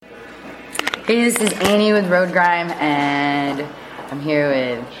Hey, this is Annie with Road Grime, and I'm here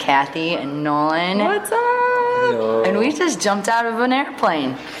with Kathy and Nolan. What's up? Yo. And we just jumped out of an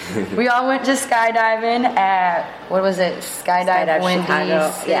airplane. We all went to skydiving at, what was it, Skydive Windy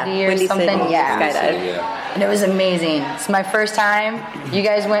Chicago. City or Windy something? City. Yeah. Skydive. Yeah. And it was amazing. It's my first time. You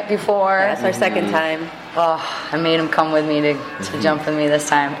guys went before. That's our second time. Oh, I made him come with me to jump with me this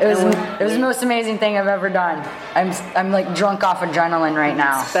time. It was the most amazing thing I've ever done. I'm like drunk off adrenaline right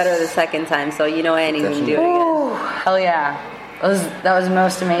now. It's better the second time, so you know Annie wouldn't do it again. Ooh, hell yeah. That was the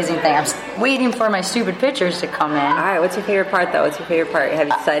most amazing thing. I'm waiting for my stupid pictures to come in. All right, what's your favorite part, though? What's your favorite part? Have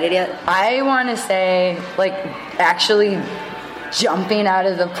you decided yet? I want to say, like, actually jumping out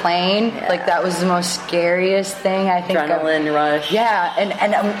of the plane. Yeah. Like, that was the most scariest thing I think. Adrenaline rush. Yeah, and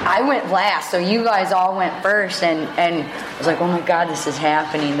I went last, so you guys all went first, and I was like, oh my God, this is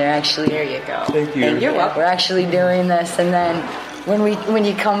happening. They're actually, there you go. Thank you. And you're welcome. We're actually doing this, and then when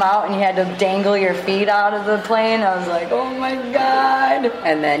you come out and you had to dangle your feet out of the plane, I was like, oh my God.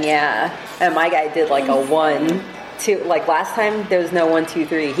 And then, yeah. And my guy did like a 1, 2. Like last time, there was no 1, 2,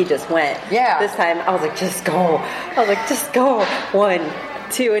 3. He just went. Yeah. This time, I was like, just go. I was like, just go. 1,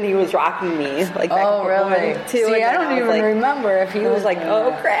 2. And he was rocking me. Like back Oh, and forth. really? 1, 2. See, and I then don't was even like, remember if he I was like, doing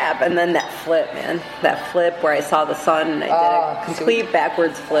oh that. crap. And then that flip, man. That flip where I saw the sun and I Oh, did a complete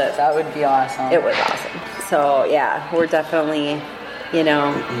backwards flip. That would be awesome. It was awesome. So, yeah, we're definitely, you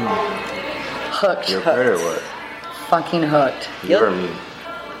know, Hooked. You're part or what? Fucking hooked. You or me?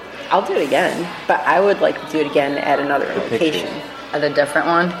 I'll do it again. But I would like to do it again at another location. At a different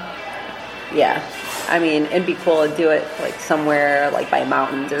one? Yeah. I mean, it'd be cool to do it like somewhere like by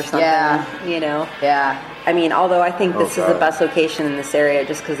mountains or something. Yeah. You know? Yeah. I mean, although I think this is the God. best location in this area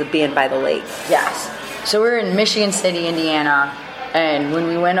just because of being by the lake. Yes. So we're in Michigan City, Indiana, and when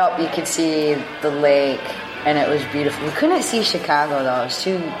we went up, you could see the lake, and it was beautiful. We couldn't see Chicago though; it was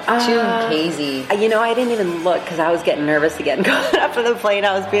too hazy. You know, I didn't even look because I was getting nervous again going up to the plane.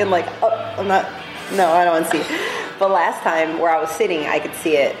 I was being like, oh, I don't want to see. But last time where I was sitting, I could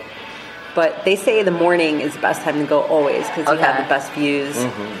see it. But they say the morning is the best time to go always because you have the best views,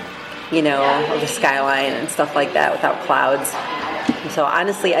 you know, of the skyline and stuff like that without clouds. So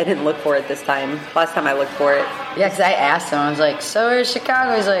honestly, I didn't look for it this time. Last time I looked for it. Yeah, because I asked him, I was like, "So where's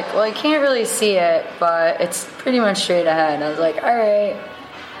Chicago?" He's like, "Well, you can't really see it, but it's pretty much straight ahead." I was like, "All right."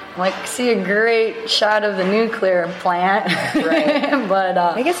 I'm like, see a great shot of the nuclear plant, Right. but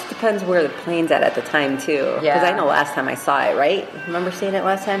I guess it depends where the plane's at the time too. Yeah. Because I know last time I saw it, right? Remember seeing it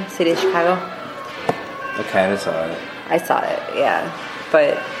last time? City of Chicago? I kind of saw it. I saw it, yeah.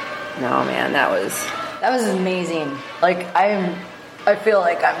 But no, man, that was amazing. Like I feel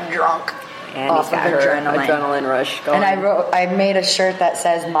like I'm drunk and off he's got of her adrenaline. adrenaline rush going. And I made a shirt that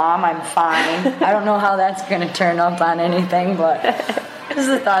says, "Mom, I'm fine." I don't know how that's going to turn up on anything, but this is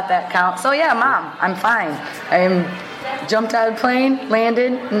the thought that counts. So yeah, Mom, I'm fine. I jumped out of the plane,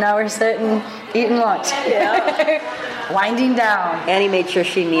 landed, and now we're sitting, eating lunch. Yeah. Winding down. Annie made sure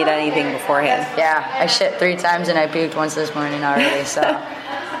she didn't eat anything beforehand. Yeah, I shit 3 times and I puked once this morning already, so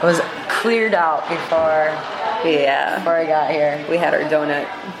it was cleared out before I got here. We had our donut.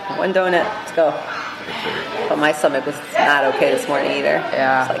 1 donut. Let's go. But my stomach was not okay this morning either.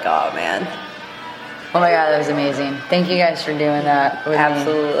 Yeah. It's like, oh man. Oh my God, that was amazing. Thank you guys for doing that with me.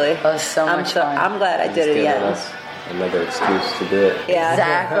 Absolutely. That was so much fun. I'm glad I did it Giving again. us another excuse to do it. Yeah.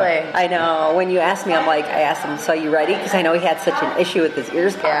 Exactly. I know. When you asked me, I asked him, so you ready? Because I know he had such an issue with his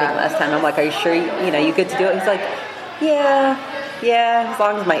ears popping last time. I'm like, are you sure you good to do it? He's like, yeah, as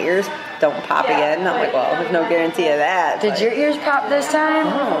long as my ears don't pop again. I'm like, well, there's no guarantee of that. Did your ears pop this time?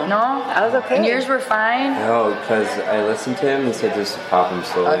 No? I was okay. And yours were fine? No, because I listened to him. He said just pop them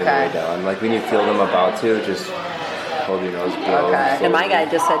slowly on the way down. Like when you feel them about to, just hold your nose blow. Okay. And my guy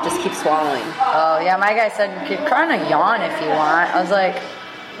just said, just keep swallowing. Oh, yeah, my guy said you could kind of yawn if you want. I was like,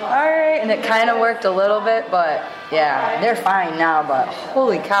 all right. And it kind of worked a little bit, but yeah, they're fine now. But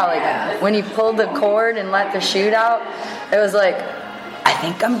holy cow, like when you pulled the cord and let the chute out, it was like, I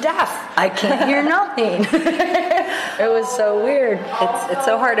think I'm deaf. I can't hear nothing. It was so weird. It's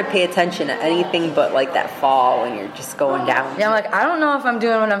so hard to pay attention to anything but like that fall when you're just going down. Yeah, I'm like, I don't know if I'm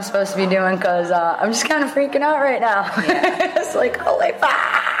doing what I'm supposed to be doing because I'm just kind of freaking out right now. Yeah. It's like, holy fuck.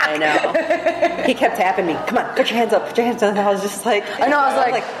 I know. He kept tapping me. Come on, put your hands up. Put your hands up. And I was just like, I know, I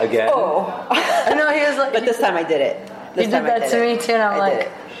was like again? oh. I know, he was like, But this time I did it. He did that to me too, and I'm I like, did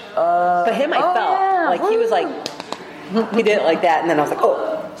it. But him, I felt yeah. like he was like, he did it like that, and then I was like,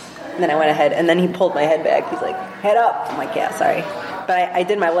 oh. And then I went ahead, and then he pulled my head back. He's like, head up. I'm like, yeah, sorry. But I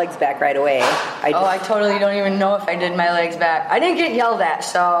did my legs back right away. I totally don't even know if I did my legs back. I didn't get yelled at,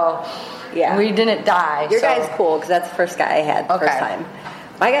 so yeah, we didn't die. Your so. guy's cool because that's the first guy I had the first time.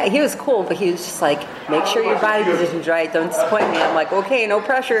 My guy, he was cool, but he was just like, make sure your body position's right. Don't disappoint me. I'm like, okay, no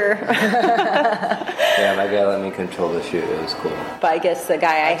pressure. Yeah, my guy let me control the chute. It was cool. But I guess the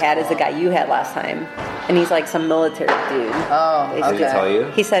guy I had is the guy you had last time. And he's like some military dude. Oh, basically. Did he tell you?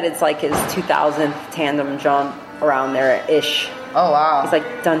 He said it's like his 2,000th tandem jump around there-ish. Oh, wow. He's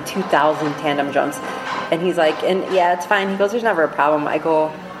like done 2,000 tandem jumps. And he's like, and yeah, it's fine. He goes, there's never a problem. I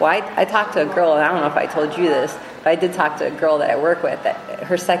go, well, I talked to a girl, and I don't know if I told you this, but I did talk to a girl that I work with that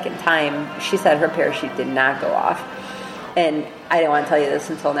her second time, she said her parachute did not go off. And I didn't want to tell you this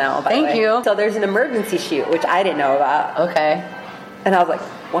until now, by the way. Thank you. So there's an emergency chute, which I didn't know about. Okay. And I was like,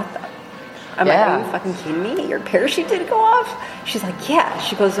 what the? I'm like, are you fucking kidding me? Your parachute didn't go off? She's like, yeah.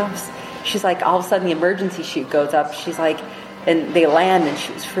 She goes, she's like, all of a sudden the emergency chute goes up. She's like, and they land, and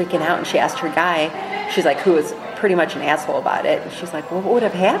she was freaking out, and she asked her guy, she's like, who was pretty much an asshole about it. And she's like, well, what would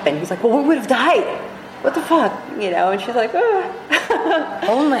have happened? He's like, well, we would have died. What the fuck? You know? And she's like,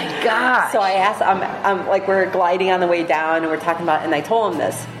 oh my God. So I asked, I'm like, we're gliding on the way down, and we're talking about, and I told him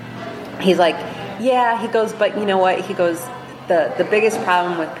this. He's like, yeah. He goes, but you know what? He goes, the biggest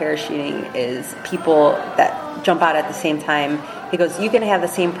problem with parachuting is people that jump out at the same time. He goes, you can have the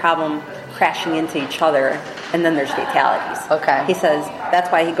same problem crashing into each other, and then there's fatalities. Okay. He says, that's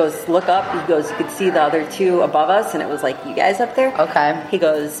why he goes, look up. He goes, you could see the other two above us, and it was like, you guys up there? Okay. He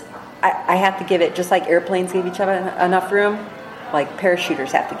goes, I have to give it, just like airplanes give each other enough room, like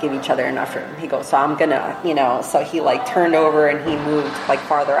parachuters have to give each other enough room. He goes, so I'm gonna, you know, so he like turned over and he moved like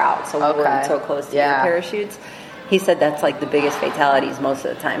farther out, so we weren't so close to the parachutes. He said that's like the biggest fatalities most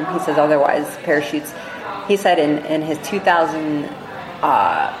of the time. He says otherwise parachutes, he said in his 2,000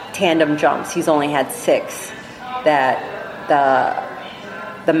 tandem jumps, he's only had 6 that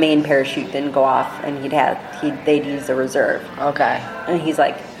the main parachute didn't go off, and they'd use the reserve. Okay. And he's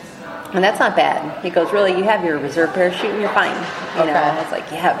like, and that's not bad. He goes, really, you have your reserve parachute and you're fine. You know, I was like,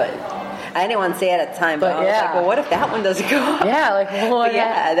 yeah, but I didn't want to say it at the time, but I was like, well, what if that one doesn't go off? Yeah, like, well,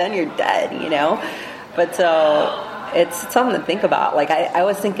 yeah, then you're dead, you know? But so it's something to think about. Like, I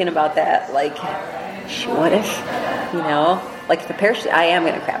was thinking about that, like, what if, you know, like if the parachute, I am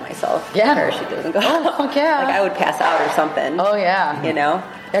going to crap myself. Yeah. If the parachute doesn't go off. Oh, yeah. Like, I would pass out or something. Oh, yeah. You know?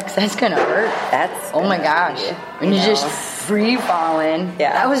 Yeah, because that's going to hurt. That's oh, my gosh. When you're just free falling.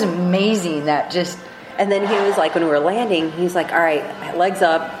 Yeah. That was amazing. That just... And then he was like, when we were landing, he was like, all right, legs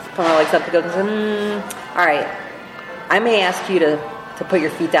up, put my legs up to go. All right, I may ask you to put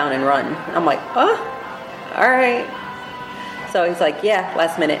your feet down and run. I'm like, oh, all right. So he's like, yeah,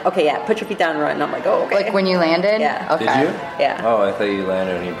 last minute. Okay, yeah, put your feet down and run. And I'm like, oh, okay. Like when you landed? Yeah. Okay. Did you? Yeah. Oh, I thought you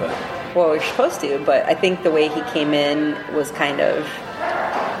landed on your butt. Well, we're supposed to, but I think the way he came in was kind of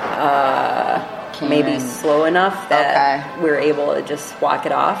maybe slow enough that we were able to just walk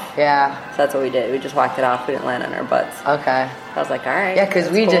it off. Yeah. So that's what we did. We just walked it off. We didn't land on our butts. Okay. I was like, all right. Yeah, because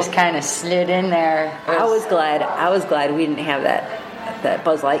we cool. just kind of slid in there. I was glad we didn't have that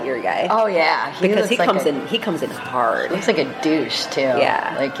Buzz Lightyear guy. Oh yeah, because he comes in hard. Looks like a douche too.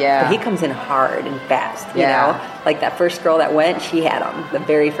 Yeah, but he comes in hard and fast. You know, like that first girl that went, she had him. The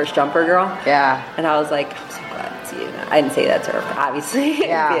very first jumper girl. Yeah, and I was like, I'm so glad to see you. I didn't say that to her, obviously.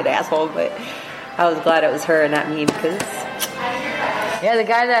 Yeah, be an asshole, but I was glad it was her and not me because. Yeah, the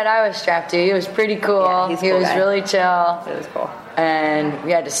guy that I was strapped to, he was pretty cool. Yeah, he was really chill. It was cool. And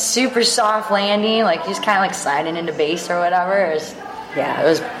we had a super soft landing, like just kind of like sliding into base or whatever. It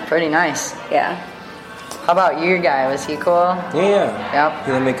was pretty nice. Yeah. How about your guy? Was he cool? Yeah. Yep.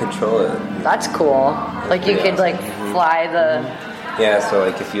 He let me control it. That's cool. Like you could like fly the. Yeah. So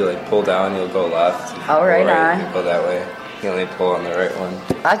like if you like pull down, you'll go left. Oh, right on. You go that way. You only pull on the right one.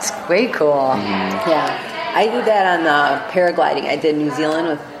 That's way cool. Mm-hmm. Yeah. I did that on paragliding. I did New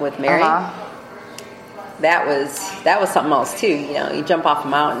Zealand with Mary. That was something else too. You know, you jump off a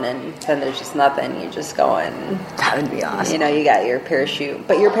mountain and then there's just nothing. You're just going. That would be awesome. You know, you got your parachute,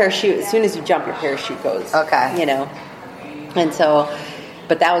 but your parachute, as soon as you jump, your parachute goes. Okay. You know, and so,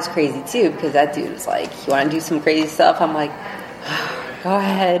 but that was crazy too because that dude was like, "You want to do some crazy stuff?" I'm like, "Go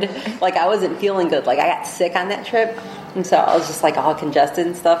ahead." Like I wasn't feeling good. Like I got sick on that trip. And so I was just like all congested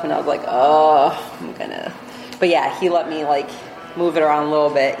and stuff, and I was like, oh, I'm gonna. But yeah, he let me like move it around a little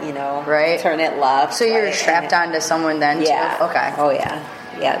bit, you know, right? Turn it left. So you were strapped onto someone then? Yeah. Too? Okay. Oh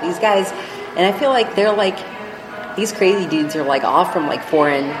yeah. These guys, and I feel like they're like these crazy dudes are like all from like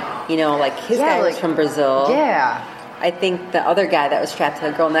foreign, you know, like his guy was from Brazil. Yeah. I think the other guy that was strapped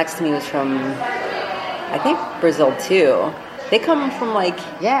to the girl next to me was from, I think Brazil too. They come from like...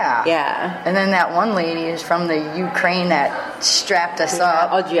 Yeah. And then that one lady is from the Ukraine that strapped us up.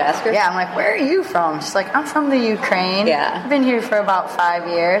 Oh, did you ask her? Yeah, I'm like, where are you from? She's like, I'm from the Ukraine. Yeah. I've been here for about 5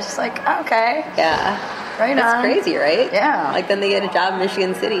 years. It's like, okay. Yeah. Right That's on. crazy, right? Yeah. Like then they get a job in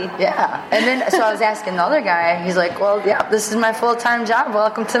Michigan City. Yeah. And then, so I was asking the other guy, he's like, well, yeah, this is my full-time job.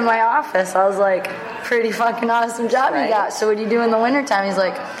 Welcome to my office. I was like, pretty fucking awesome job you got. So what do you do in the wintertime? He's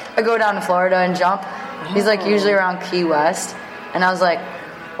like, I go down to Florida and jump. He's like, usually around Key West. And I was like,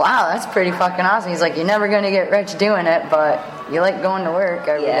 wow, that's pretty fucking awesome. He's like, you're never going to get rich doing it, but you like going to work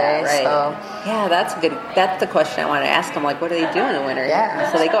every day. Right. So yeah, that's the question I wanted to ask them. Like, what do they do in the winter?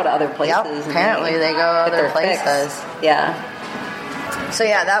 Yeah. So they go to other places. Yep, apparently they go other places. Fix. Yeah. So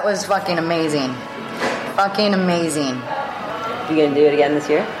yeah, that was fucking amazing. Fucking amazing. You gonna do it again this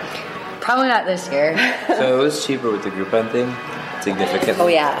year? Probably not this year. So it was cheaper with the Groupon thing? Significantly? Oh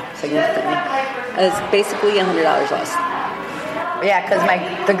yeah, significantly. It's basically $100 less. Yeah, because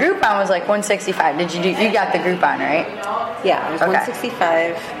the Groupon was like $165. Did you do? You got the Groupon, right? Yeah, it was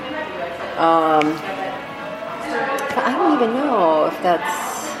 $165. But I don't even know if that's.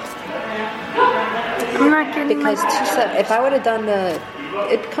 I'm not kidding. Because if I would have done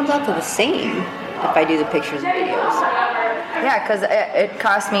it comes out to the same if I do the pictures and videos. Yeah, because it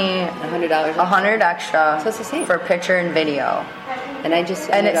cost me $100 extra. So it's the same for picture and video. And I just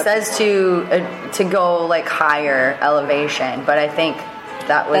it says to go like higher elevation, but I think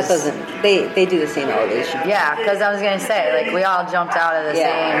that doesn't they do the same elevation. Yeah, because I was gonna say like we all jumped out of the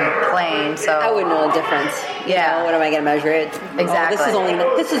same plane, so I wouldn't know the difference. You know, what am I gonna measure it? Exactly.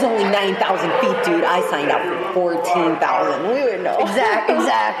 Oh, this is only 9,000 feet, dude. I signed up for 14,000. We would know.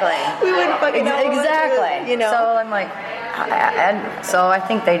 Exactly. We wouldn't fucking know. Exactly. You know. So I'm like, so I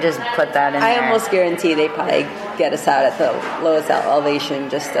think they just put that in there. I almost guarantee they probably get us out at the lowest elevation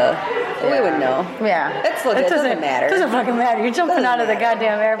just to. We would know. Yeah. It doesn't matter. It doesn't fucking matter. You're jumping out of the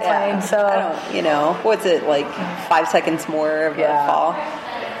goddamn airplane, so. I don't, you know, what's it, like 5 seconds more of a fall?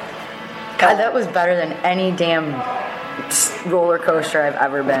 God, that was better than any damn roller coaster I've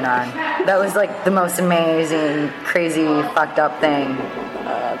ever been on. That was like the most amazing, crazy, fucked up thing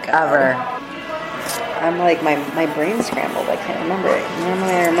ever. I'm like, my brain scrambled. I can't remember it.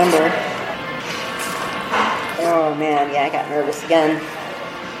 Normally I remember. Oh, man. Yeah, I got nervous again.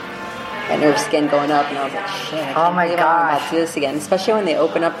 Going up, and I was like, shit, I can't believe I'm about to do this again. Especially when they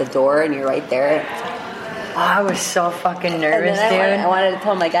open up the door and you're right there. Oh, I was so fucking nervous, dude. I wanted to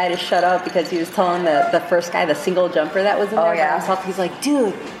tell my guy to shut up because he was telling the first guy, the single jumper that was in there. Yeah. He's like,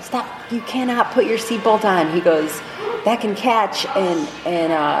 dude, stop. You cannot put your seatbelt on. He goes, that can catch and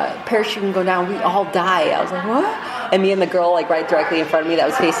parachute can go down. We all die. I was like, what? And me and the girl, like, right directly in front of me that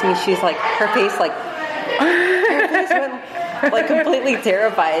was facing me, she's like, her face went, like, completely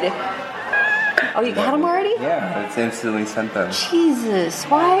terrified. Oh, you got them already? Yeah, it's instantly sent them. Jesus,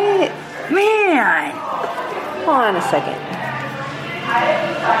 why? Man! Hold on a second.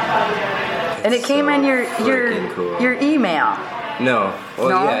 And it came in your email. No. Well,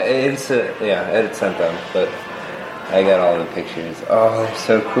 no? Yeah, it sent them, but I got all the pictures. Oh, they're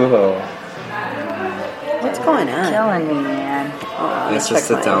so cool. What's going on? Killing me, man. It's just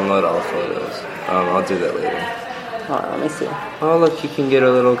to download all photos. I'll do that later. Hold on, let me see. Oh, look, you can get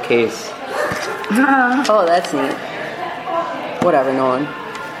a little case. Oh, that's neat. Whatever, Nolan.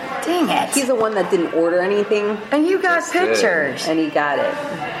 Dang it. He's the one that didn't order anything. And you got pictures. And he got it.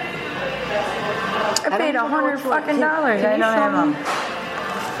 I paid $100 fucking. I don't have them.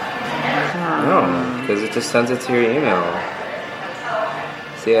 No, because it just sends it to your email.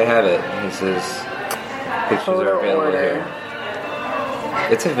 See, I have it. It says pictures are available here.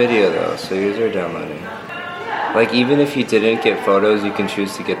 It's a video though, so yours are downloading. Like, even if you didn't get photos, you can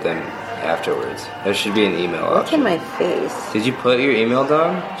choose to get them afterwards. There should be an email option. Look in my face. Did you put your email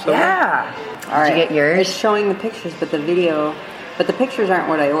down somewhere? Yeah. All right. Did you get yours? It's showing the pictures, but the pictures aren't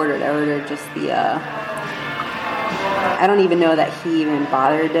what I ordered. I ordered just the, I don't even know that he even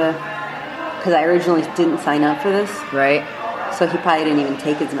bothered to, because I originally didn't sign up for this. Right. So he probably didn't even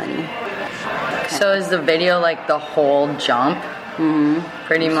take his money. So is the video like the whole jump? Mm-hmm.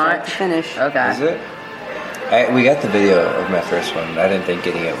 Pretty much? Start to finish. Okay. Is it? We got the video of my first one. I didn't think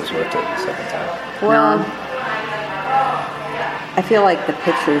getting it was worth it the second time. Well, I feel like the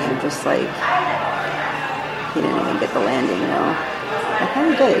pictures are just like, he didn't even get the landing, though. I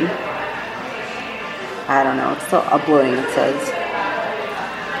kind of did. I don't know. It's still uploading, it says.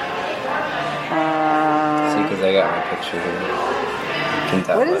 See, because I got my picture here.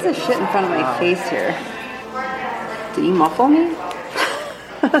 What is this shit in front of my face here? Did you muffle me?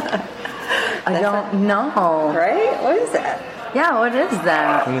 I don't know. Right? What is that? Yeah, what is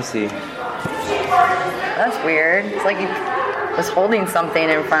that? Let me see. That's weird. It's like he was holding something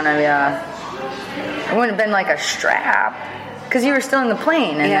in front of you. It wouldn't have been like a strap. Because you were still in the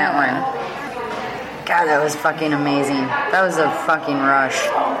plane in that one. God, that was fucking amazing. That was a fucking rush.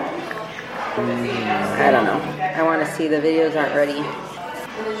 I don't know. I want to see the videos aren't ready.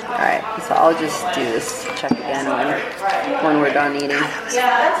 Alright, so I'll just do this check again when we're done eating.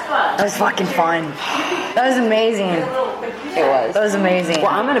 That was fucking fun. That was amazing. It was. That was amazing.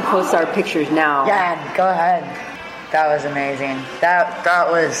 Well, I'm gonna post our pictures now. Yeah, go ahead. That was amazing. That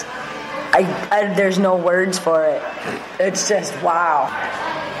was. I there's no words for it. It's just wow.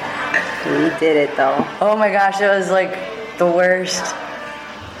 We did it though. Oh my gosh, it was like the worst,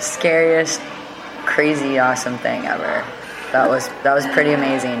 scariest, crazy, awesome thing ever. That was pretty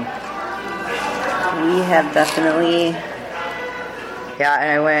amazing. We have definitely. Yeah,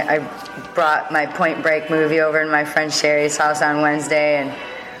 and I brought my Point Break movie over to my friend Sherry's house on Wednesday, and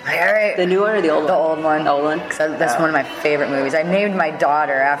like, all right. The new one or the old one? The old one. The old one? 'Cause that's one of my favorite movies. I named my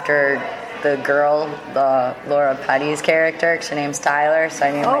daughter after the girl, the Laura Petty's character, because her name's Tyler, so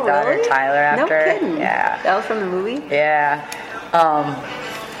I named my daughter really? Tyler after her. No kidding. Yeah. That was from the movie? Yeah.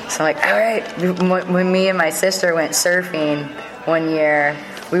 So I'm like, all right. When me and my sister went surfing one year,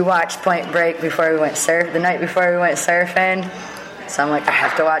 we watched Point Break before we went the night before we went surfing. So I'm like, I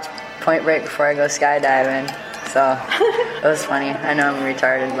have to watch Point Break before I go skydiving. So it was funny. I know I'm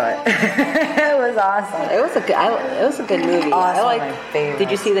retarded, but it was awesome. It was a good movie. Awesome, I my favorite.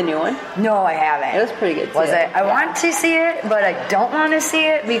 Did you see the new one? No, I haven't. It was pretty good too. Was it? I want to see it, but I don't want to see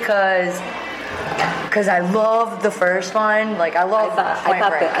it because I love the first one. Like I love Point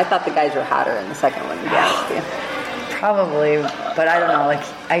Break. I thought the guys were hotter in the second one. To be honest with you. Probably, but I don't know. Like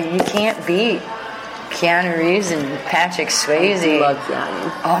you can't beat Keanu Reeves and Patrick Swayze. I love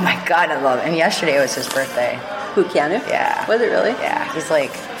Keanu. Oh my god, I love it. And yesterday was his birthday. Who, Keanu? Yeah. Was it really? Yeah, he's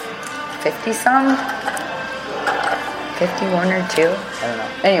like 50-some? 51 or 2? I don't know.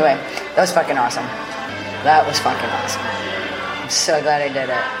 Anyway, that was fucking awesome. That was fucking awesome. I'm so glad I did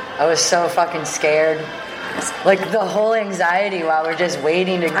it. I was so fucking scared. Like the whole anxiety while we're just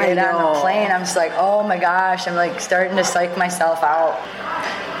waiting to get on the plane. I'm just like, oh my gosh. I'm like starting to psych myself out.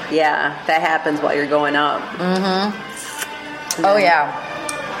 Yeah, that happens while you're going up. Mm-hmm. Oh yeah.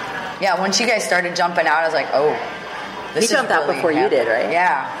 Yeah, once you guys started jumping out, I was like, oh, this You jumped out really before you did, right?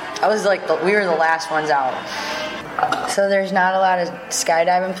 Yeah. I was like, we were the last ones out. So there's not a lot of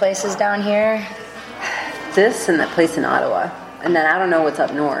skydiving places down here? This and that place in Ottawa. And then I don't know what's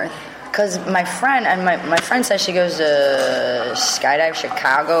up north. Because my friend, and my friend says she goes to Skydive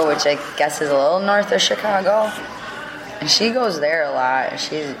Chicago, which I guess is a little north of Chicago. And she goes there a lot.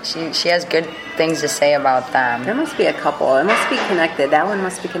 She has good things to say about them. There must be a couple. It must be connected. That one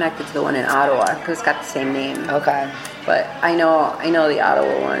must be connected to the one in Ottawa because it's got the same name. Okay. But I know the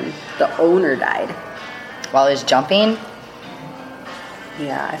Ottawa one. The owner died. While he's jumping?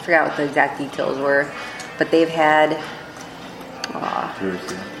 Yeah, I forgot what the exact details were. But they've had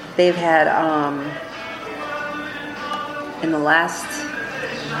in the last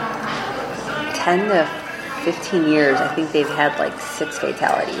 10 to 15 years, I think they've had like 6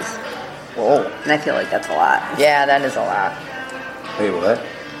 fatalities. Whoa. And I feel like that's a lot. Yeah, that is a lot. Wait, what?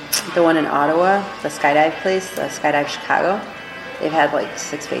 The one in Ottawa, the skydive place, the Skydive Chicago, they've had like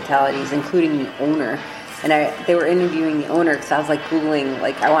 6 fatalities, including the owner. And they were interviewing the owner because I was like Googling,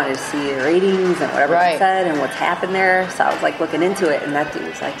 like I wanted to see the ratings and whatever it said and what's happened there. So I was like looking into it, and that dude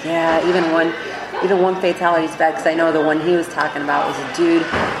was like, yeah, even one fatality is bad because I know the one he was talking about was a dude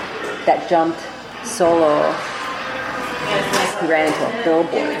that jumped solo. He ran into a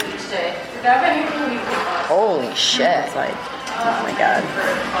billboard. Holy shit. It's like, oh my god.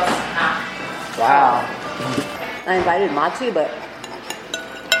 Wow. I invited Matsu, but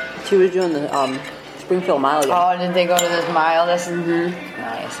she was doing the Springfield Mile again. Oh, did they go to this mile?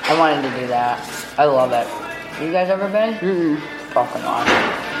 Nice. I wanted to do that. I love it. You guys ever been? Fucking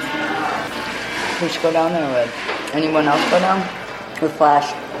awesome. Who should go down there with? Anyone else go down? With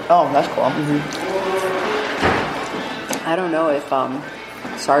Flash. Oh, that's cool. I don't know if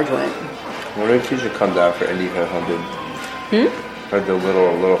Sarge went. What if you should come down for Indy 500? Or the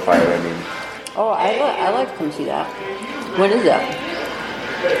little fire, I mean. Oh, I like to come see that. When is that?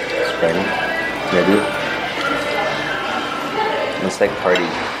 Spring, maybe. It's like party.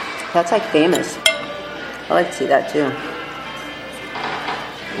 That's like famous. I like to see that too.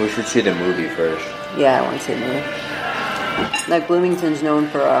 We should see the movie first. Yeah, I want to see the movie. Like Bloomington's known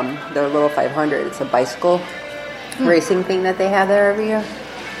for their Little 500. It's a bicycle racing thing that they have there every year.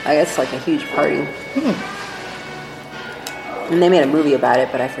 I guess it's like a huge party. And they made a movie about it,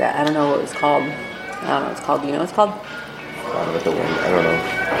 but I forgot. I don't know what it was called. I don't know what it's called. Do you know what it's called? With the wind, I don't know.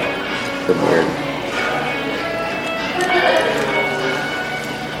 The weird.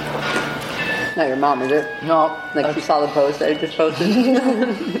 Not your mom, is it? No. Like she saw the post that I just posted?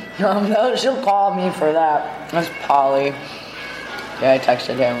 No, she'll call me for that. That's Polly. Yeah, I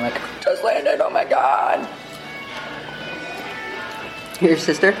texted him like, just landed, oh my god. Your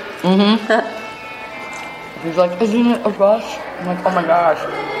sister? He's like, isn't it a rush? I'm like, oh my gosh,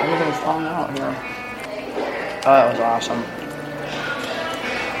 everything's falling out here. Oh, that was awesome.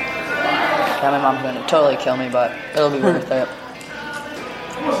 Yeah, my mom's gonna totally kill me, but it'll be worth it.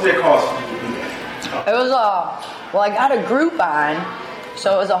 How much did it cost you? It was, well, I got a Groupon,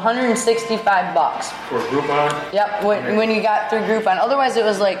 so it was $165. For a Groupon? Yep, when you got through Groupon. Otherwise, it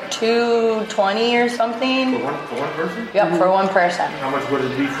was like $220 or something. For one person? Yep, for one person. How much would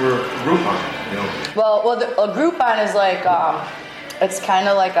it be for Groupon? You know? Well, a Groupon is like, it's kind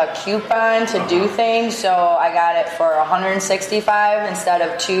of like a coupon to do things. So I got it for $165 instead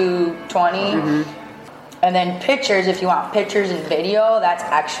of $220. And then pictures, if you want pictures and video, that's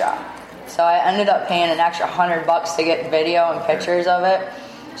extra. So I ended up paying an extra $100 to get video and pictures of it.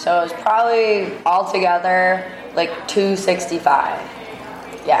 So it was probably altogether like $265.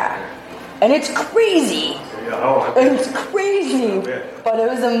 Yeah. And it's crazy. Yeah, It's crazy. But it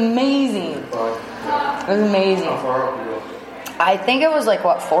was amazing. It was amazing. How far up you go? I think it was like,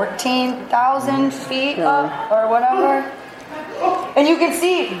 what, 14,000 feet up or whatever. And you can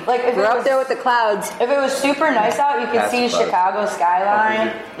see, like, if We're up there with the clouds. If it was super nice out, you could That's see fun. Chicago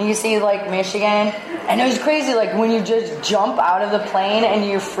skyline. And you see, like, Michigan. And it was crazy, like, when you just jump out of the plane and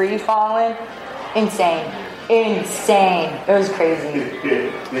you're free falling. Insane. Insane. It was crazy.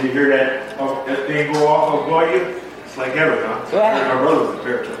 Yeah. Then you hear that thing go off above you. It's like heaven, huh? Yeah. My brother was a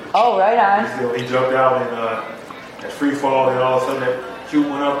parachute. Oh, right on. He jumped out and at free fall, and all of a sudden that chute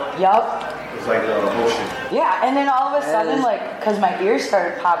went up. Yup. It was like motion. Yeah, and then all of a sudden, like, because my ears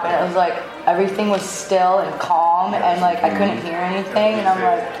started popping, it was like everything was still and calm, and like I couldn't hear anything, and I'm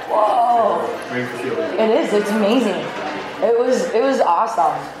like, whoa. Crazy feeling. It is. It's amazing. It was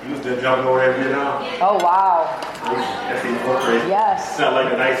awesome. You was just jumping over there in Vietnam. Oh wow. That's even more crazy. Yes. It's not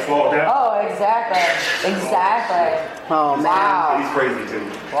like a nice fall down. Oh, exactly. Exactly. Oh, man. Wow. He's crazy too.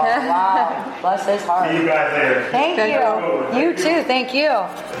 Wow. Bless his See heart. you guys later. Thank you. You too. Thank you.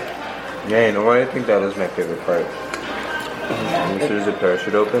 Yeah, you know what? I think that is my favorite part. As soon as the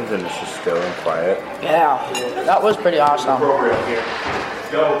parachute opens and it's just still and quiet. Yeah. That was pretty awesome. Program here.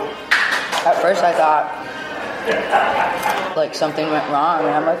 Let's go. At first I thought like something went wrong, and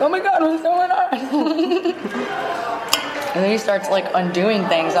I'm like, oh my god, what's going on? And then he starts like undoing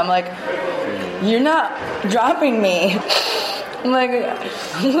things. I'm like, you're not dropping me. I'm like,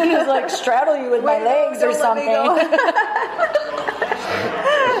 I'm gonna like straddle you with my legs or something.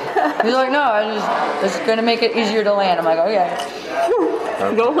 He's like, no, it's gonna make it easier to land. I'm like, okay.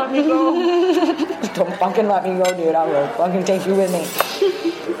 Don't let me go. Don't fucking let me go, dude. I'm gonna fucking take you with me.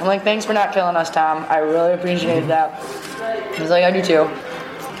 I'm like, thanks for not killing us, Tom. I really appreciate that. He's like, I do too.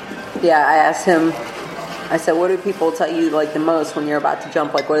 Yeah, I asked him, I said, what do people tell you like the most when you're about to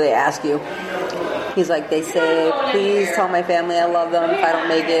jump? Like, what do they ask you? He's like, they say, please tell my family I love them. If I don't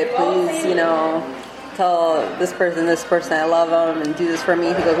make it, please, you know, tell this person I love them and do this for me.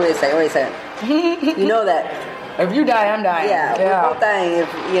 He goes, wait a second. You know that. If you die, I'm dying. Yeah, we're both dying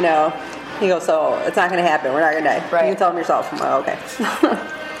if, you know. He goes, so it's not going to happen. We're not going to die. Right. You can tell them yourself. I'm like, okay.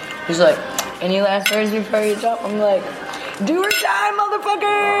 He's like, any last words before you jump? I'm like, do or die,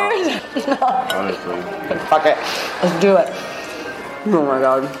 motherfuckers! Honestly. Fuck it. Let's do it. Oh my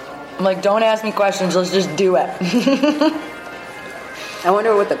God. I'm like, don't ask me questions. Let's just do it. I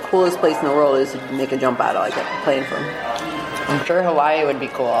wonder what the coolest place in the world is to make a jump out of, like a plane from. I'm sure Hawaii would be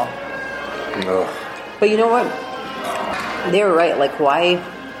cool. No. But you know what? They were right. Like, Hawaii,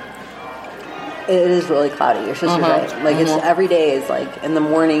 it is really cloudy. Your sister's right. Like, it's every day is like in the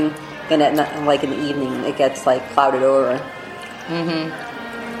morning and at night, like in the evening, it gets like clouded over.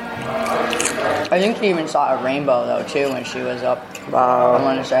 I think she even saw a rainbow, though, too, when she was up. I Wow.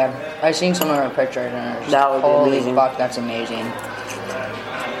 want to say. I've seen some of her pictures, and it's That would be holy amazing. fuck, that's amazing.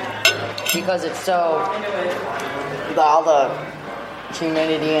 Because it's so, all the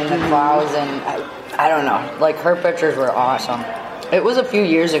humidity and the clouds, and I don't know. Like, her pictures were awesome. It was a few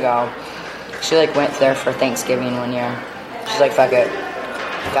years ago. She, like, went there for Thanksgiving one year. She's like, fuck it.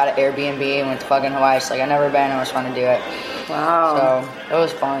 Got an Airbnb and went to fucking Hawaii. She's like, I've never been. I always want to do it. Wow. So, it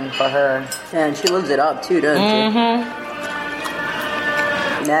was fun for her. And she lives it up too, doesn't she?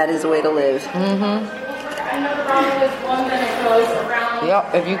 That is the way to live.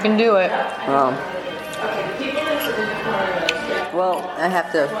 Yep, if you can do it. Well, I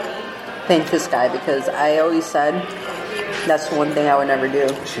have to thank this guy because I always said that's one thing I would never do.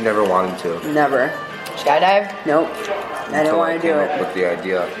 She never wanted to. Never. Skydive? Nope. I didn't want to do Until I came it. up with the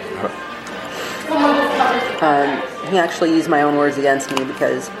idea. He actually used my own words against me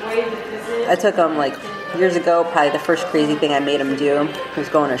because I took him like years ago, probably the first crazy thing I made him do was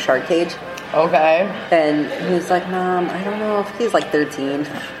go in a shark cage. Okay. And he was like, Mom, I don't know if he's like 13.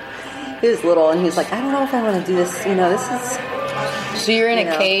 He was little, and he was like, I don't know if I want to do this. You know, this is. So you're in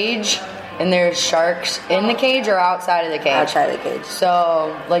a cage, and there's sharks in the cage or outside of the cage? Outside of the cage.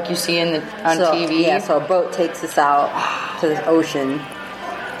 So, like you see on TV? Yeah, so a boat takes us out to the ocean,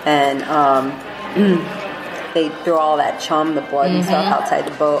 and they throw all that chum, the blood and stuff outside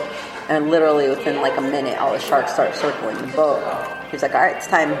the boat, and literally within like a minute, all the sharks start circling the boat. He's like, all right, it's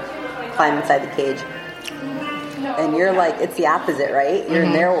time. Climb inside the cage. And you're like, it's the opposite, right? You're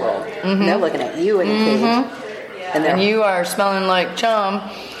in their world. And they're looking at you in the cage. And you are smelling like chum.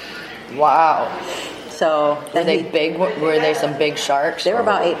 Wow. So were they big? Were they some big sharks? They were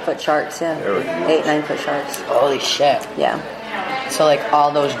about 8-foot sharks, yeah. 8-9-foot sharks. Holy shit. Yeah. So like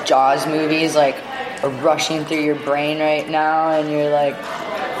all those Jaws movies like are rushing through your brain right now, and you're like,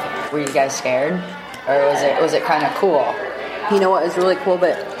 were you guys scared, or was it kind of cool? You know what was really cool?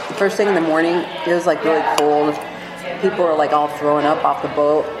 But first thing in the morning, it was like really cold. People were like all throwing up off the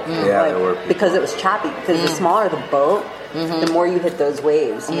boat. Yeah, there were people. Because it was choppy. Because the smaller the boat, the more you hit those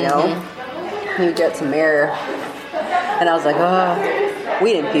waves, you know? You get some air. And I was like, oh,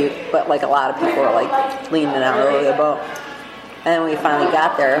 we didn't puke, but like a lot of people were like leaning out over the boat. And when we finally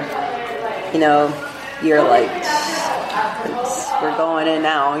got there, you know, you're like, we're going in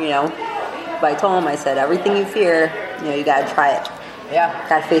now, you know? But I told him, I said, everything you fear, you know, you gotta try it. Yeah.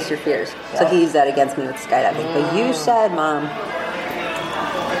 Gotta face your fears. Yeah. So he used that against me with skydiving. But you said, Mom,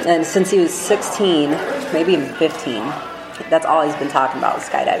 and since he was 16, maybe even 15, that's all he's been talking about was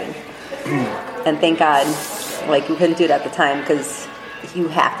skydiving. And thank God, like, we couldn't do it at the time because you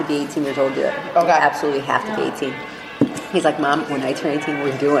have to be 18 years old to do it. Okay. You absolutely have to be 18. He's like, Mom, when I turn 18,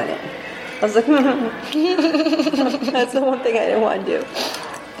 we're doing it. I was like, that's the one thing I didn't want to do.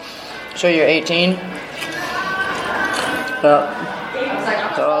 So you're 18? So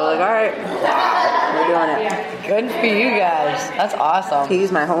I was like, all right, we're doing it. Good for you guys. That's awesome. He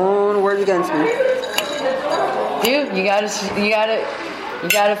used my own words against me. Dude, you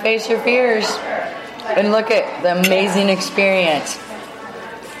gotta face your fears and look at the amazing experience.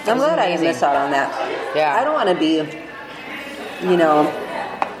 I'm glad I didn't miss out on that. Yeah. I don't want to be,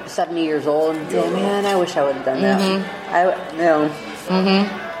 70 years old and say, man, I wish I would have done that.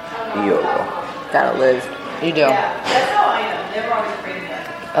 YOLO. Gotta live. You do.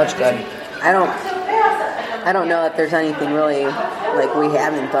 That's good. I don't know if there's anything really like we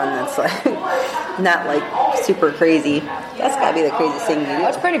haven't done that's like not like super crazy. That's gotta be the craziest thing you do.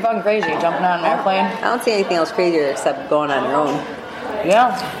 That's pretty fucking crazy, jumping on an airplane. I don't see anything else crazier except going on your own.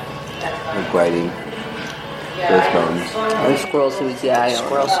 Yeah. Like gliding. Those mountains. Or squirrel suits, yeah. I know.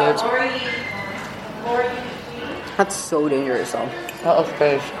 Squirrel suits. That's so dangerous though. That was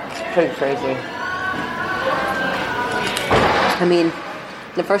crazy. It's pretty crazy. I mean,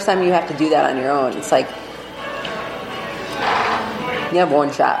 the first time you have to do that on your own, it's like you have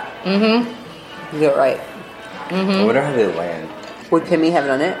one shot. You do it right. I wonder how they land. Would Kimmy have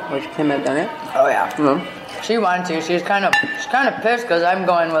done it? Would Kim have done it? Oh yeah. No. She wanted to. She's kind of pissed because I'm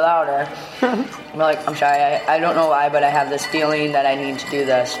going without her. I'm like, I'm shy. I don't know why, but I have this feeling that I need to do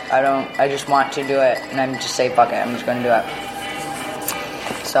this. I just want to do it, and I'm just say fuck it. I'm just going to do it.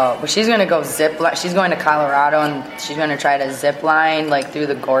 So, but she's gonna go zip line. She's going to Colorado, and she's gonna try to zip line like through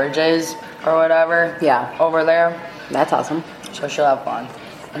the gorges or whatever. Yeah. Over there. That's awesome. So she'll have fun.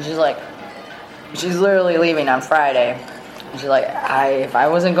 And she's literally leaving on Friday. And she's like, if I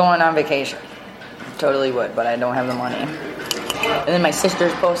wasn't going on vacation, I totally would, but I don't have the money. And then my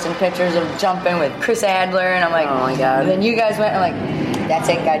sister's posting pictures of jumping with Chris Adler, and I'm like, oh my god. And then you guys went, and I'm like, that's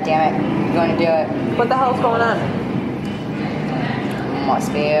it, goddammit, you're going to do it. What the hell's going on?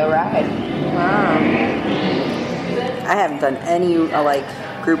 Must be a ride. Wow. I haven't done any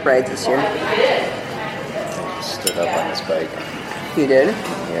group rides this year. Stood up on his bike. You did?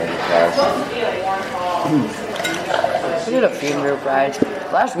 Yeah, he passed. We did a few group rides.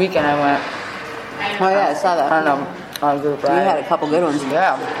 Last weekend I went. Oh yeah, I saw that. On a group ride. You had a couple good ones.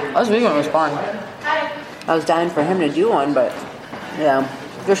 Yeah, last weekend was fun. I was dying for him to do one, but yeah,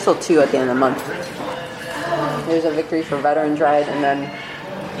 there's still 2 at the end of the month. There's a Victory for Veterans ride, and then.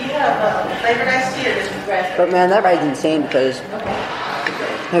 But man, that ride's insane because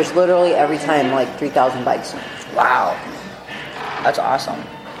there's literally every time 3,000 bikes. Wow, that's awesome.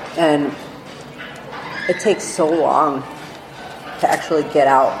 And it takes so long to actually get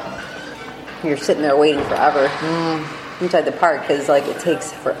out. You're sitting there waiting forever inside the park because it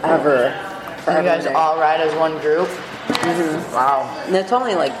takes forever. You guys all ride as one group? Mm-hmm. Wow. And it's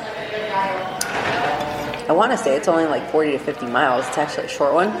only I want to say it's only like 40 to 50 miles. It's actually a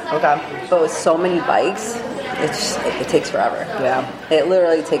short one. Okay. But with so many bikes, it takes forever. Yeah. It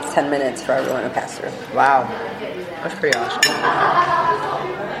literally takes 10 minutes for everyone to pass through. Wow. That's pretty awesome.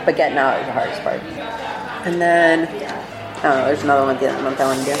 But getting out is the hardest part. And then, I don't know, there's another one at the end of the month I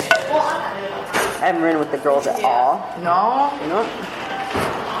want to do. I haven't ridden with the girls at all. No? Nope.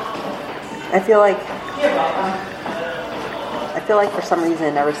 I feel like for some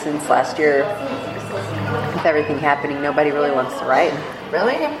reason, ever since last year, with everything happening, nobody really wants to ride.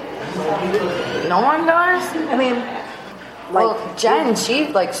 Really? No one does? I mean, like, Well, Jen, she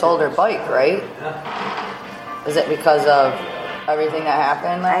like sold her bike, right? Is it because of everything that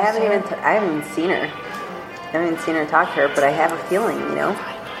happened I last haven't year? I haven't even seen her. I haven't even seen her talk to her, but I have a feeling,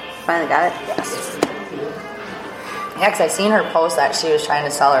 finally got it. Yes. Yeah, because I seen her post that she was trying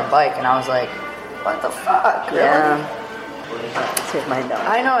to sell her bike, and I was like, what the fuck? Really? Yeah. Let's see if mine don't.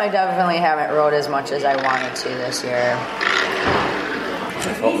 I know I definitely haven't rode as much as I wanted to this year. I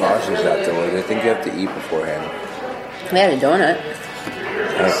felt nauseous afterwards. I think you have to eat beforehand. I had a donut. I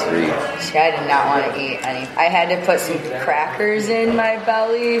have 3. See, I did not want to eat any. I had to put some crackers in my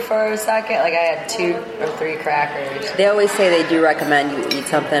belly for a second. Like, I had 2 or 3 crackers. They always say they do recommend you eat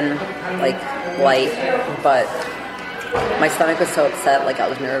something like light, but my stomach was so upset, like I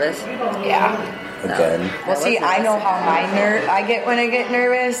was nervous. Yeah. Again. Well, see, I know how I get when I get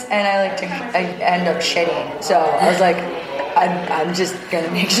nervous, and I end up shitting. So I was like, I'm just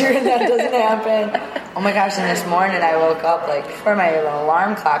gonna make sure that doesn't happen. Oh my gosh! And this morning I woke up like before my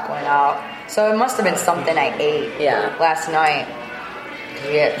alarm clock went out. So it must have been something I ate. Yeah. Last night.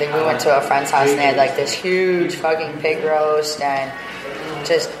 We went to a friend's house and they had like this huge fucking pig roast, and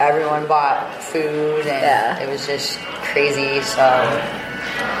just everyone bought food, and it was just crazy. So.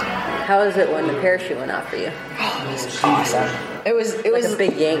 How was it when the parachute went off for you? Oh, it was awesome. It was a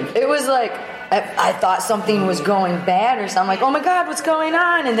big yank. It was like I thought something was going bad or something. Like, oh my god, what's going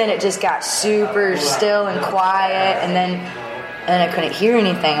on? And then it just got super still and quiet, and then I couldn't hear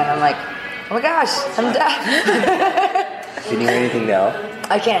anything, and I'm like, oh my gosh, I'm deaf. Can you hear anything now?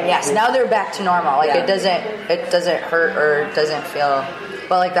 I can, yes. Now they're back to normal. Like it doesn't hurt or it doesn't feel.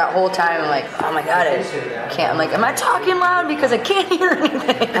 But like that whole time, I'm like, oh my god, I can't. I'm like, am I talking loud because I can't hear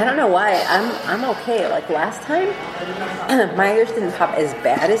anything? I don't know why. I'm okay. Like last time, my ears didn't pop as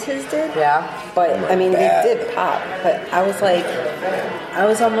bad as his did. Yeah. But I mean, they did pop. But I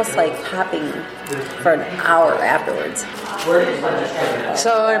was almost like popping for an hour afterwards.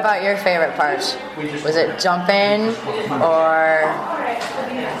 So what about your favorite parts? Was it jumping or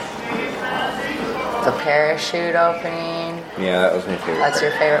the parachute opening? Yeah, that was my favorite. That's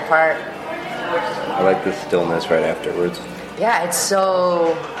your favorite part? I like the stillness right afterwards. Yeah, it's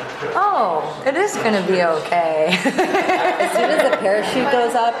so... Oh, it is going to be okay. As soon as the parachute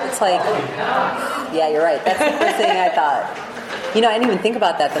goes up, it's like, yeah, you're right. That's the first thing I thought. I didn't even think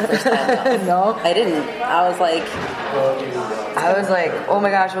about that the first time, though. No? I didn't. I was like, oh my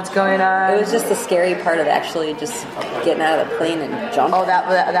gosh, what's going on? it was just the scary part of actually just getting out of the plane and jumping. Oh, that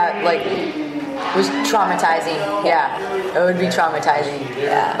like... was traumatizing. Yeah, it would be traumatizing.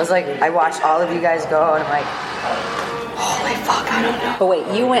 Yeah. I was like, I watched all of you guys go, and I'm like, holy fuck, I don't know. But wait,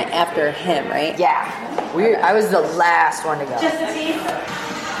 you went after him, right? Yeah, I was the last one to go.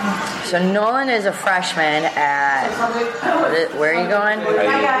 So Nolan is a freshman at, where are you going?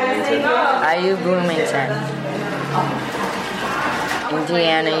 IU Bloomington.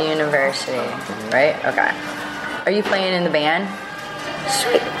 Indiana University, right? Okay. Are you playing in the band?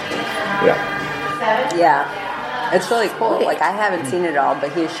 Sweet. Yeah. Yeah. It's really cool. Like, I haven't seen it all,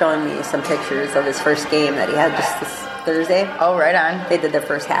 but he was showing me some pictures of his first game that he had just this Thursday. Oh, right on. They did their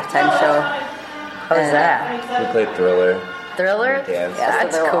first halftime show. How was that? We played Thriller. Thriller? Dance. Yeah,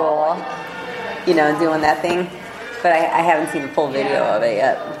 That's so they were all, cool. doing that thing. But I haven't seen a full video of it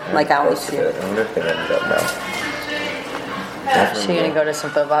yet. Like, I only see it. I wonder if they ended up now. So you gonna go to some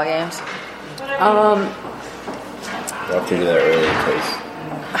football games? We'll have to do that early because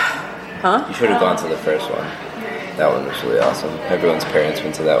Huh? you should have gone to the first one. That one was really awesome. Everyone's parents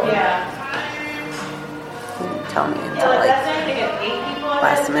went to that one. You didn't tell me until like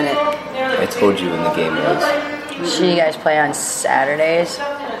last minute. I told you when the game was. So you guys play on Saturdays?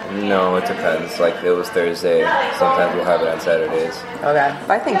 No, it depends. Like, it was Thursday. Sometimes we'll have it on Saturdays. Okay.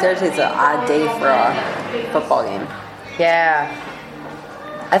 But I think Thursday's an odd day for a football game. Yeah.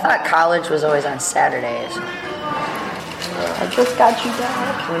 I thought college was always on Saturdays. I just got you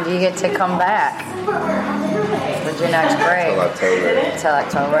back. When do you get to come back? When's your next break? Till October. Till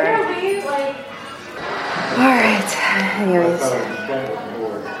October? Alright. Anyways, I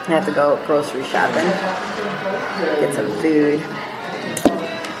have to go grocery shopping. Get some food.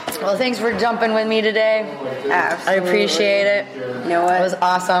 Well, thanks for jumping with me today. Absolutely. I appreciate it. You know what? It was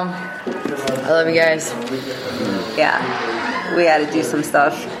awesome. I love you guys. Yeah, we got to do some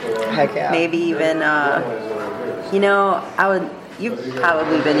stuff. Heck yeah. Maybe even, you've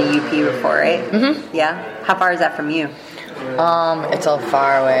probably been to UP before, right? Mm-hmm. Yeah? How far is that from you? It's a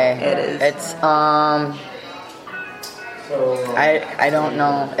far away. It is. It's, I don't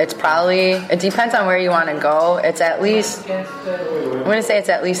know. It depends on where you want to go. It's at least, I'm going to say it's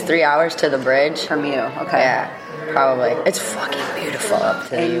at least 3 hours to the bridge. From you, okay. Yeah, probably. It's fucking beautiful up to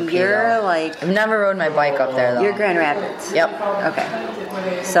the And UP. you're though. like... I've never rode my bike up there, though. You're Grand Rapids? Yep.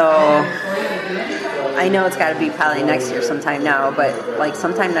 Okay. So, I know it's got to be probably next year sometime now, but, like,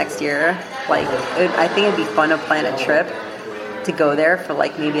 sometime next year, like, I think it'd be fun to plan a trip to go there for,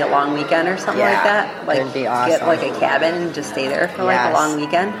 like, maybe a long weekend or something like that. Like, it'd be awesome. get, like, a cabin and just stay there for, like, a long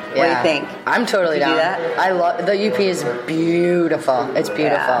weekend. Yeah. What do you think? I'm totally Could you down. do that? I love the UP is beautiful. It's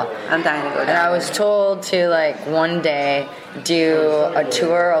beautiful. Yeah, I'm dying to go down. And I was told to like one day do a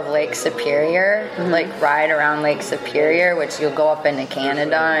tour of Lake Superior, like ride around Lake Superior, which you'll go up into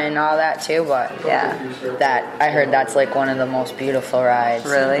Canada and all that too. But Yeah. that I heard that's like one of the most beautiful rides.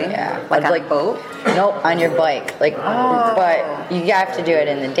 Really? Yeah. Like I'd on a boat? Nope, on your bike. Like, but you have to do it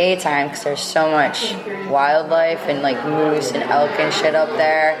in the daytime because there's so much wildlife and like moose and elk and shit up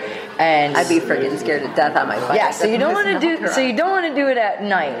there. And I'd be freaking scared to death on my bike. yeah, so you don't want to do it at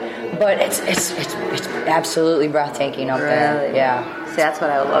night, but it's absolutely breathtaking up there. Really? Yeah. See, that's what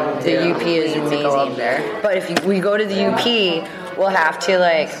I would love to do. The UP is We need to go up amazing. there. But if we go to the UP, we'll have to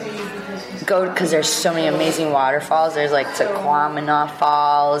like go because there's so many amazing waterfalls. There's like Tequamana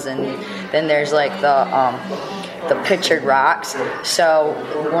Falls, and then there's like the Pictured Rocks. So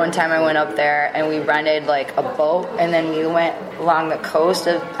one time I went up there and we rented like a boat, and then we went along the coast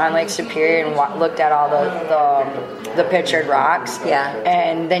on Lake Superior and looked at all the Pictured Rocks. Yeah.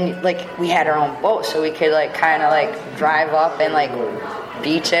 And then like we had our own boat, so we could like kind of like drive up and like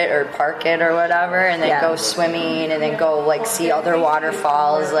beach it or park it or whatever, and then go swimming, and then go like see other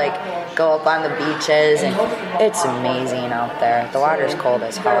waterfalls, like go up on the beaches, and it's amazing out there. The water's cold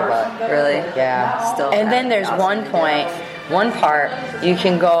as hell, but Really? yeah. Still And then there's awesome. one part you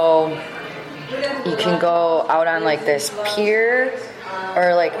can go out on like this pier,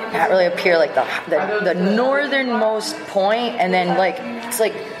 or like not really a pier, like the northernmost point, and then like it's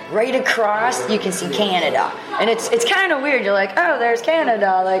like right across you can see Canada, and it's kind of weird. You're like, oh, there's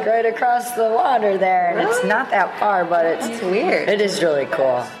Canada, like right across the water there, and it's not that far, but it's weird. It is really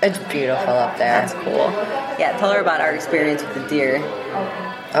cool. It's beautiful up there. That's cool. Yeah, tell her about our experience with the deer.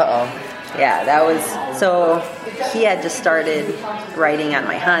 Uh-oh. Yeah, that was, so he had just started riding on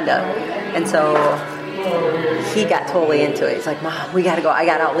my Honda, and so he got totally into it. He's like, Mom, we gotta go. I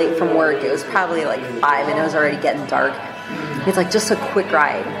got out late from work. It was probably like 5 and it was already getting dark. He's like, just a quick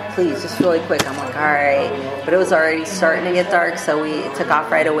ride, please, just really quick. I'm like, all right. But it was already starting to get dark, so we took off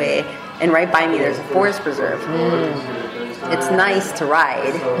right away. And right by me, there's a forest preserve. It's nice to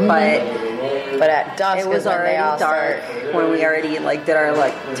ride, but at dusk it was is when already they all dark when we already like did our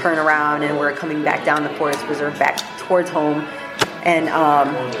like turn around, and we're coming back down the forest preserve back towards home, and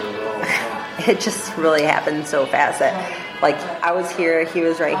it just really happened so fast that like I was here, he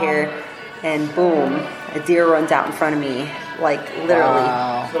was right here, and boom, a deer runs out in front of me, like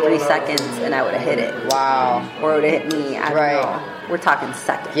literally 3 seconds, and I would have hit it. Wow. Or it would have hit me. I don't Right. know. We're talking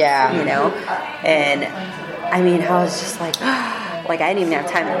seconds. Yeah. You know? And I mean, I was just like, like I didn't even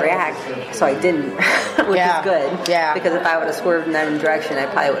have time to react, so I didn't, which Yeah. is good. Yeah. Because if I would have swerved in that direction, I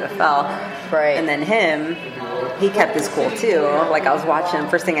probably would have fell. Right. And then him, he kept his cool too. Like I was watching him.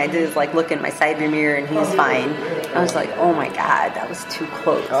 First thing I did is like look in my side view mirror, and he's fine. I was like, oh my God, that was too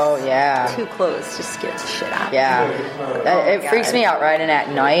close. Oh, yeah. Too close. Just scared the shit out of me. Yeah. It freaks God. me out riding at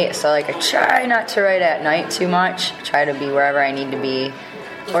night, so like I try not to ride at night too much. Try to be wherever I need to be.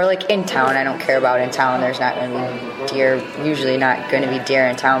 Or like in town, I don't care about in town. There's not going to be deer, usually not going to be deer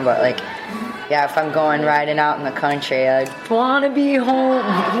in town, but like, yeah, if I'm going riding out in the country, I want to be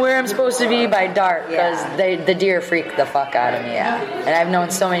home where I'm supposed to be by dark, because the deer freak the fuck out of me. Yeah. And I've known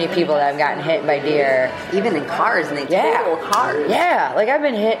so many people that have gotten hit by deer. Even in cars, and they Yeah. total cars. Yeah, like I've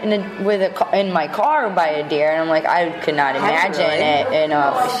been hit in my car by a deer, and I'm like, I could not Have you imagine really? it in a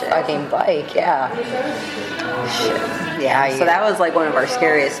Holy shit. fucking bike. Yeah. Yeah, so that was like one of our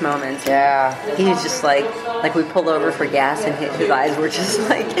scariest moments. Yeah. He was just like we pulled over for gas, and his eyes were just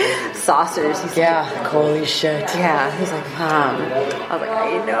like saucers. He's Yeah. Holy shit. like, yeah. He's like, Mom. I was like,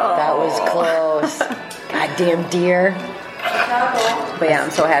 I know. That was close. Goddamn deer. But yeah,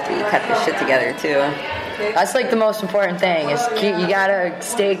 I'm so happy he kept his shit together too. That's like the most important thing. Is you gotta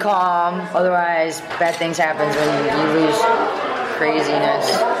stay calm. Otherwise, bad things happen when you lose craziness.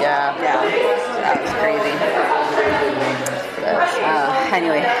 Yeah. That was crazy.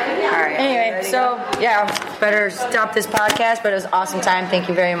 Anyway, all right. Anyway, so yeah, better stop this podcast. But it was an awesome time. Thank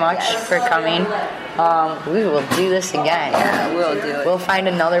you very much for coming. We will do this again. Yeah, we'll do it. We'll find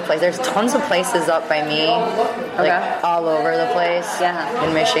another place. There's tons of places up by me, like all over the place. Yeah.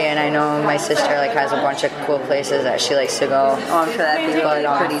 In Michigan, I know my sister like has a bunch of cool places that she likes to go. Oh, I'm sure that'd be really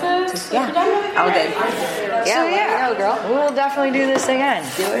pretty. All good. Yeah, So, let me know, girl. We'll definitely do this again.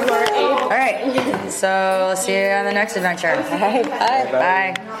 Do it. All right. So I'll see you on the next adventure.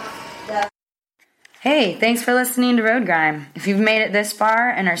 Bye. Hey, thanks for listening to Road Grime. If you've made it this far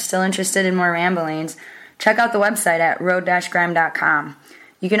and are still interested in more ramblings, check out the website at road-grime.com.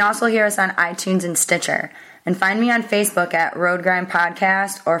 You can also hear us on iTunes and Stitcher. And find me on Facebook at Road Grime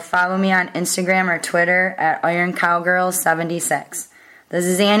Podcast or follow me on Instagram or Twitter at Iron Cowgirl76. This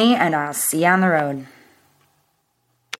is Annie, and I'll see you on the road.